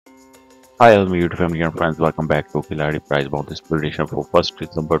Hi, all my YouTube family and friends. Welcome back to Uk49s Prize Bounties prediction for 1st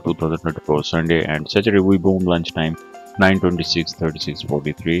December 2024 Sunday and Saturday. We boom lunchtime 9:26, 36,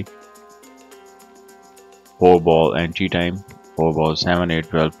 43. 4 ball and tea time. 4 ball 7, 8,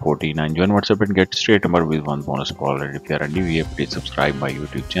 12, 49. Join WhatsApp and get straight number with one bonus call. And if you are new here, please subscribe my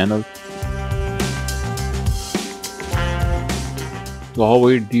YouTube channel. So how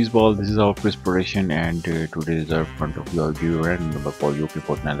we hit these balls, this is our first prediction, and today is our front of your view random number for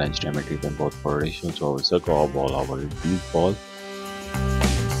Uk49 Lunchtime it is in both predictions. So we circle our ball over these balls.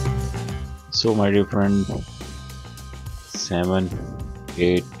 So my dear friend, 7,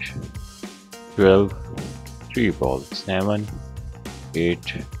 8, 12, 3 balls, 7,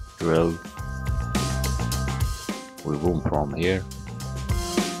 8, 12, we boom from here,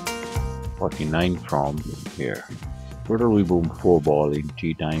 49 from here. Total we boom 4 ball in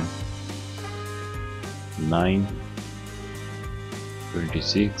tea time, 9,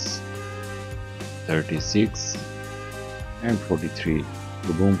 26, 36 and 43.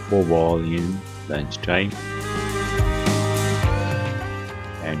 We boom 4 ball in lunchtime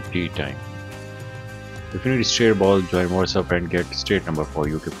and tea time. If you need straight ball, join WhatsApp and get straight number for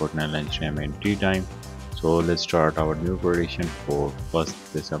Uk49 Lunchtime and tea time. So let's start our new prediction for 1st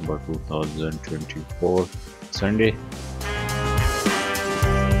December 2024 Sunday.